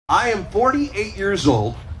I am 48 years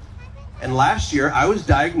old, and last year I was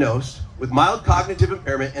diagnosed with mild cognitive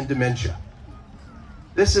impairment and dementia.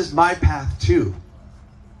 This is my path too.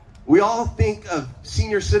 We all think of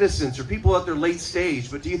senior citizens or people at their late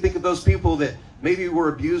stage, but do you think of those people that maybe were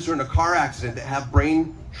abused or in a car accident that have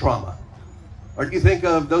brain trauma? Or do you think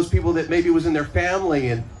of those people that maybe was in their family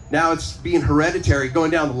and now it's being hereditary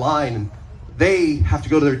going down the line, and they have to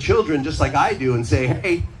go to their children just like I do and say,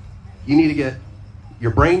 hey, you need to get your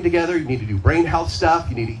brain together, you need to do brain health stuff,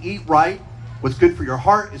 you need to eat right. What's good for your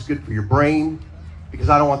heart is good for your brain, because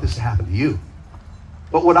I don't want this to happen to you.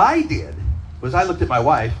 But what I did was I looked at my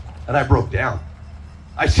wife and I broke down.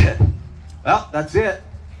 I said, well, that's it.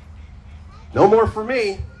 No more for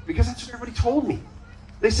me, because that's what everybody told me.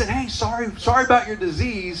 They said, hey, sorry about your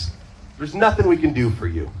disease. There's nothing we can do for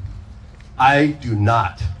you. I do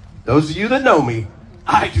not. Those of you that know me,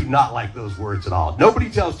 I do not like those words at all. Nobody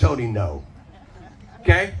tells Tony no.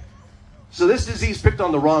 Okay? So this disease picked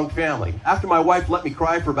on the wrong family. After my wife let me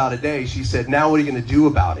cry for about a day, she said, now what are you going to do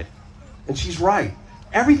about it? And she's right.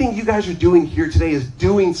 Everything you guys are doing here today is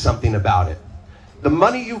doing something about it. The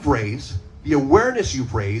money you've raised, the awareness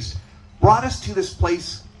you've raised, brought us to this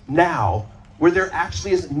place now where there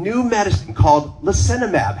actually is new medicine called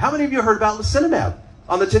lecanemab. How many of you heard about lecanemab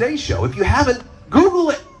on the Today Show? If you haven't, Google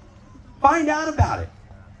it. Find out about it.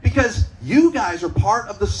 Because you guys are part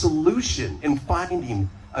of the solution in finding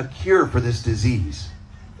a cure for this disease.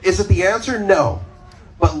 Is it the answer? No.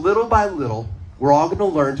 But little by little, we're all going to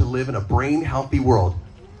learn to live in a brain-healthy world.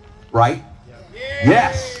 Right?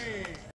 Yes.